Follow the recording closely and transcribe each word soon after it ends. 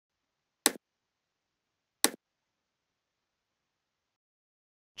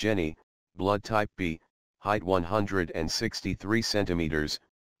Jennie, blood type B, height 163 centimeters,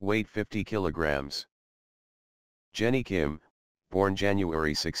 weight 50 kilograms. Jennie Kim, born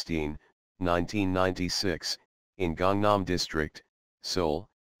January 16, 1996, in Gangnam District, Seoul,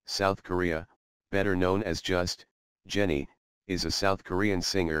 South Korea, better known as just Jennie, is a South Korean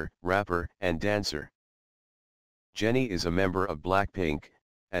singer, rapper, and dancer. Jennie is a member of Blackpink,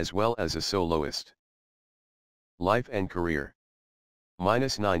 as well as a soloist. Life and career.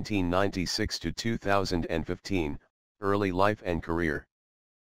 1996 to 2015, early life and career.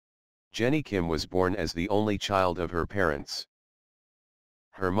 Jennie Kim was born as the only child of her parents.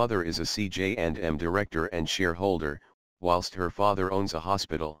 Her mother is a CJ&M director and shareholder, whilst her father owns a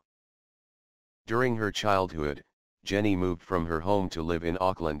hospital. During her childhood, Jennie moved from her home to live in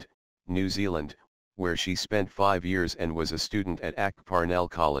Auckland, New Zealand, where she spent 5 years and was a student at Parnell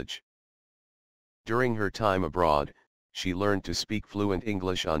College. During her time abroad, she learned to speak fluent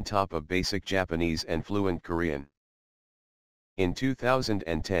English on top of basic Japanese and fluent Korean. In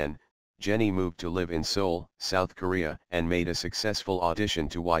 2010, Jennie moved to live in Seoul, South Korea, and made a successful audition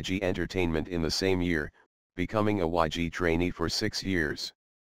to YG Entertainment in the same year, becoming a YG trainee for 6 years.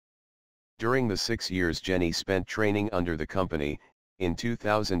 During the 6 years Jennie spent training under the company, in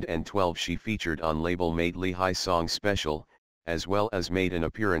 2012 she featured on label mate Lee High Song Special, as well as made an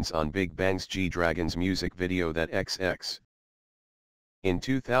appearance on Big Bang's G-Dragon's music video That XX. In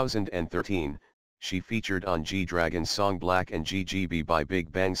 2013, she featured on G-Dragon's song Black and GGB by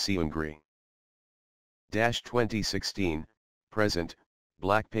Big Bang Seungri. 2016, present,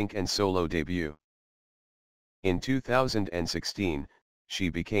 Blackpink and solo debut. In 2016, she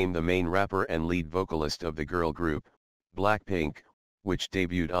became the main rapper and lead vocalist of the girl group, Blackpink, which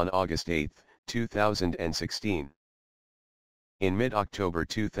debuted on August 8, 2016. In mid-October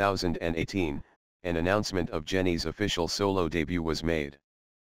 2018, an announcement of Jennie's official solo debut was made.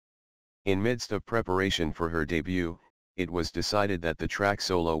 In midst of preparation for her debut, it was decided that the track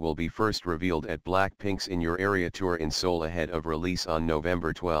Solo will be first revealed at Blackpink's In Your Area tour in Seoul ahead of release on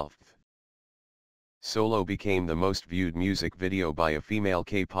November 12. Solo became the most viewed music video by a female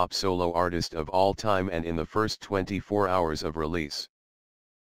K-pop solo artist of all time and in the first 24 hours of release.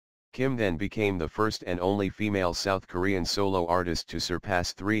 Kim then became the first and only female South Korean solo artist to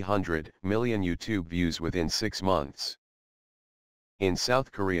surpass 300 million YouTube views within 6 months. In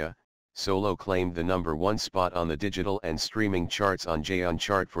South Korea, Solo claimed the #1 spot on the digital and streaming charts on Jaeon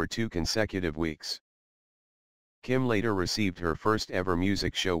chart for 2 consecutive weeks. Kim later received her first ever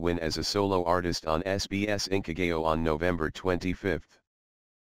music show win as a solo artist on SBS Inkigayo on November 25.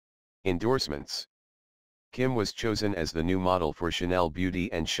 Endorsements. Kim was chosen as the new model for Chanel Beauty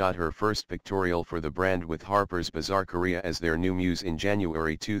and shot her first pictorial for the brand with Harper's Bazaar Korea as their new muse in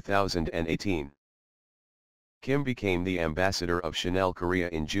January 2018. Kim became the ambassador of Chanel Korea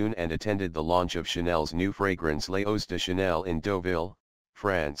in June and attended the launch of Chanel's new fragrance Les Eaux de Chanel in Deauville,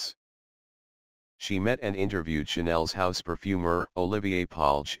 France. She met and interviewed Chanel's house perfumer, Olivier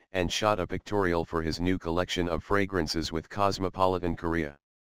Palge, and shot a pictorial for his new collection of fragrances with Cosmopolitan Korea.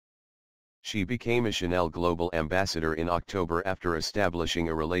 She became a Chanel Global Ambassador in October after establishing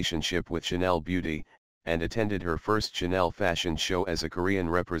a relationship with Chanel Beauty, and attended her first Chanel fashion show as a Korean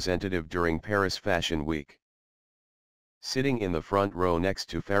representative during Paris Fashion Week. Sitting in the front row next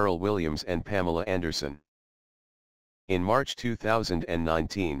to Pharrell Williams and Pamela Anderson. In March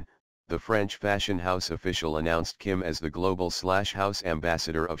 2019, the French fashion house official announced Kim as the global/house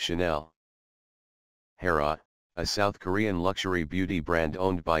ambassador of Chanel. Hera, a South Korean luxury beauty brand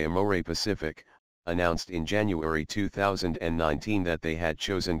owned by Amore Pacific, announced in January 2019 that they had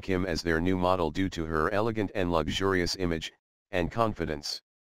chosen Kim as their new model due to her elegant and luxurious image, and confidence.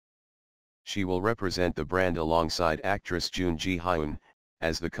 She will represent the brand alongside actress Jun Ji-hyun,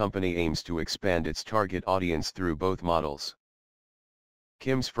 as the company aims to expand its target audience through both models.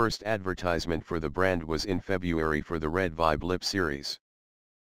 Kim's first advertisement for the brand was in February for the Red Vibe lip series.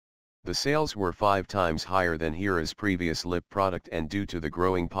 The sales were 5 times higher than Hera's previous lip product, and due to the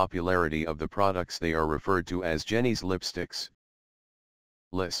growing popularity of the products they are referred to as Jennie's lipsticks.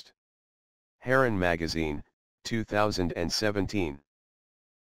 List. Heron Magazine, 2017.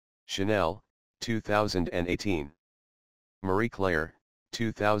 Chanel, 2018. Marie Claire,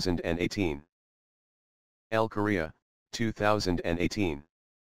 2018. Elle Korea, 2018.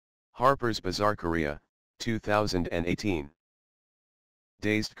 Harper's Bazaar Korea, 2018.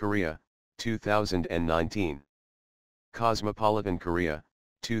 Dazed Korea, 2019. Cosmopolitan Korea,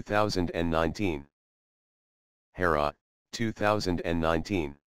 2019. Hera,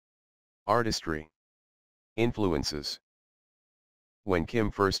 2019. Artistry. Influences. When Kim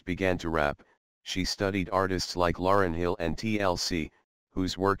first began to rap, she studied artists like Lauryn Hill and TLC,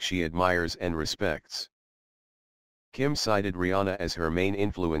 whose work she admires and respects. Kim cited Rihanna as her main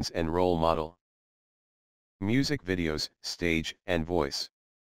influence and role model. Music videos, stage, and voice.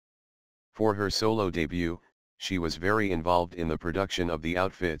 For her solo debut, she was very involved in the production of the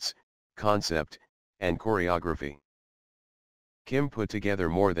outfits, concept, and choreography. Kim put together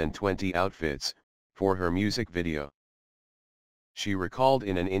more than 20 outfits for her music video. She recalled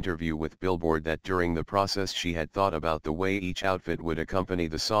in an interview with Billboard that during the process she had thought about the way each outfit would accompany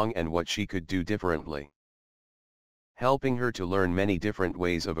the song and what she could do differently, helping her to learn many different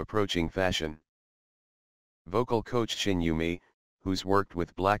ways of approaching fashion. Vocal coach Shin Yumi, who's worked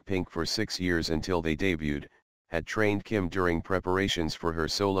with Blackpink for 6 years until they debuted, had trained Kim during preparations for her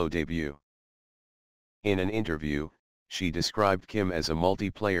solo debut. In an interview, she described Kim as a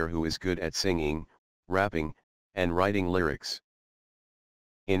multiplayer who is good at singing, rapping, and writing lyrics.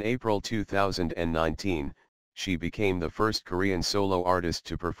 In April 2019, she became the first Korean solo artist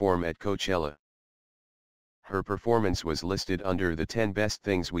to perform at Coachella. Her performance was listed under the 10 best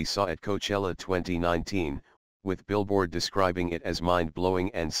things we saw at Coachella 2019, with Billboard describing it as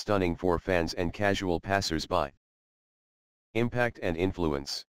mind-blowing and stunning for fans and casual passers-by. Impact and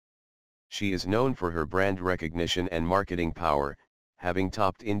influence. She is known for her brand recognition and marketing power, having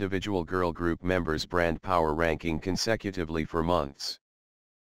topped individual girl group members' brand power ranking consecutively for months.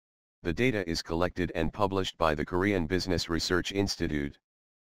 The data is collected and published by the Korean Business Research Institute.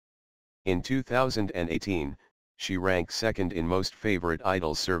 In 2018, she ranked second in Most Favorite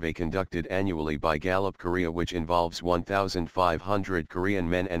Idols survey conducted annually by Gallup Korea, which involves 1,500 Korean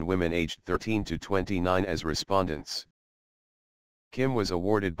men and women aged 13 to 29 as respondents. Kim was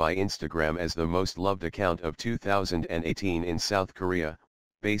awarded by Instagram as the most loved account of 2018 in South Korea,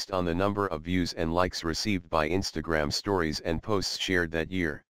 based on the number of views and likes received by Instagram stories and posts shared that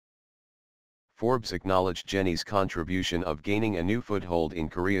year. Forbes acknowledged Jennie's contribution of gaining a new foothold in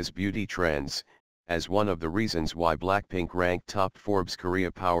Korea's beauty trends, as one of the reasons why Blackpink ranked top Forbes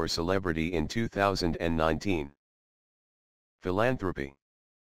Korea Power Celebrity in 2019. Philanthropy.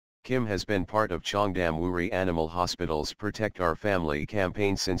 Kim has been part of Cheongdam Wuri Animal Hospital's Protect Our Family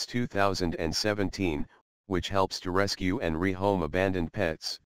campaign since 2017, which helps to rescue and rehome abandoned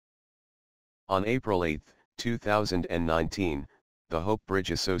pets. On April 8, 2019, the Hope Bridge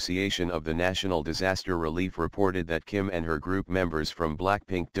Association of the National Disaster Relief reported that Kim and her group members from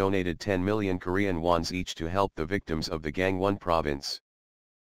Blackpink donated 10 million Korean wons each to help the victims of the Gangwon province.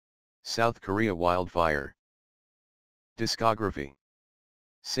 South Korea wildfire. Discography.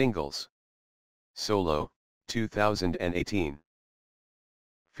 Singles. Solo, 2018.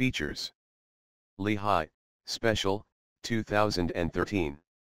 Features. Lehigh, Special, 2013.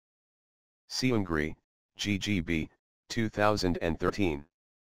 Seungri, GGB, 2013.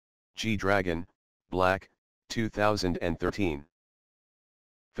 G-Dragon, Black, 2013.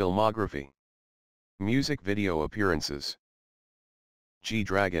 Filmography. Music video appearances.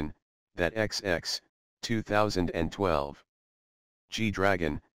 G-Dragon, That XX, 2012.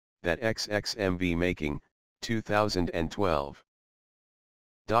 G-Dragon, That XXMV Making, 2012.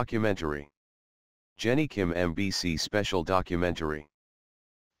 Documentary. Jennie Kim MBC Special Documentary.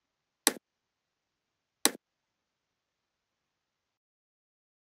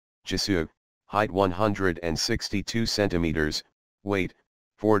 Jisoo, height 162 centimeters, weight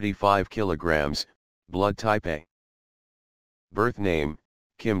 45 kilograms, blood type A. Birth name,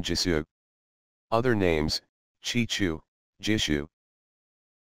 Kim Jisoo. Other names, Choo, Jisoo.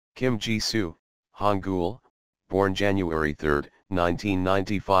 Kim Jisoo, Hangul, born January 3,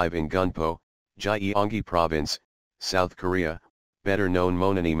 1995 in Gunpo, Gyeonggi Province, South Korea, better known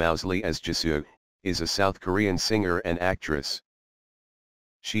mononymously as Jisoo, is a South Korean singer and actress.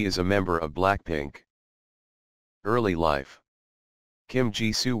 She is a member of Blackpink. Early life. Kim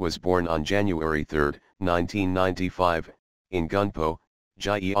Jisoo was born on January 3, 1995, in Gunpo,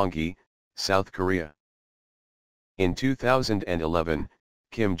 Gyeonggi, South Korea. In 2011,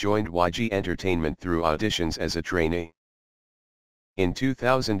 Kim joined YG Entertainment through auditions as a trainee. In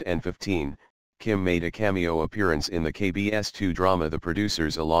 2015, Kim made a cameo appearance in the KBS2 drama The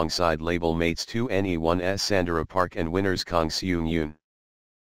Producers alongside label mates 2NE1's Sandra Park and Winners Kang Seung-yoon.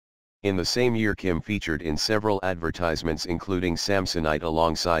 In the same year, Kim featured in several advertisements including Samsonite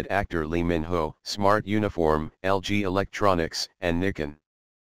alongside actor Lee Min-ho, Smart Uniform, LG Electronics, and Nikon.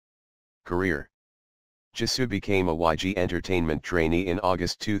 Career. Jisoo became a YG Entertainment trainee in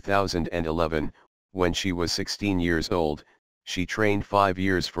August 2011. When she was 16 years old, she trained 5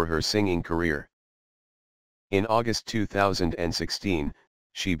 years for her singing career. In August 2016,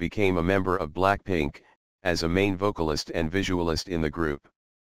 she became a member of Blackpink, as a main vocalist and visualist in the group.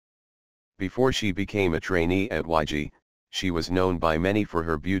 Before she became a trainee at YG, she was known by many for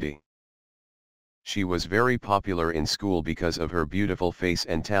her beauty. She was very popular in school because of her beautiful face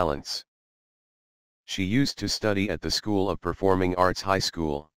and talents. She used to study at the School of Performing Arts High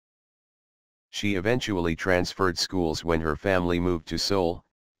School. She eventually transferred schools when her family moved to Seoul,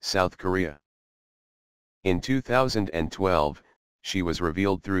 South Korea. In 2012, she was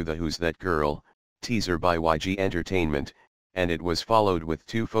revealed through the Who's That Girl teaser by YG Entertainment, and it was followed with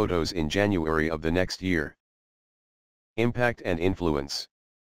 2 photos in January of the next year. Impact and influence.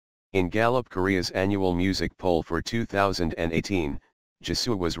 In Gallup Korea's annual music poll for 2018,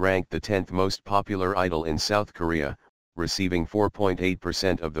 Jesoo was ranked the 10th most popular idol in South Korea, receiving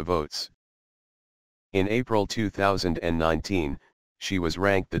 4.8% of the votes. In April 2019, she was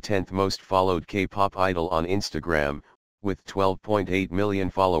ranked the 10th most followed K-pop idol on Instagram, with 12.8 million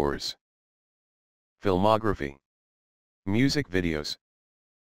followers. Filmography. Music videos.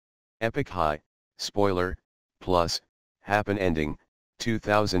 Epic High, Spoiler, Plus, Happen Ending,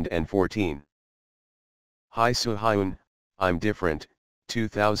 2014. Hi Soo-hyun, I'm Different,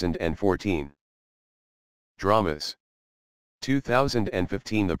 2014. Dramas.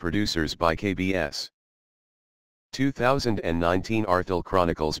 2015 The Producers by KBS. 2019 Arthil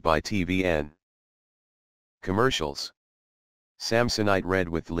Chronicles by TVN. Commercials. Samsonite Red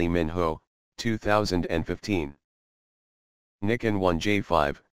with Lee Min-ho, 2015. Nikon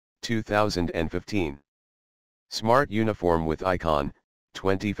 1J5, 2015. Smart Uniform with Icon,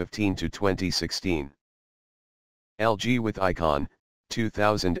 2015 to 2016. LG with Icon,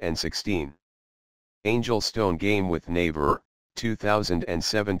 2016. Angel Stone Game with Naver,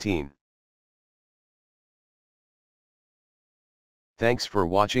 2017. Thanks for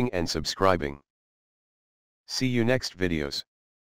watching and subscribing. See you next videos.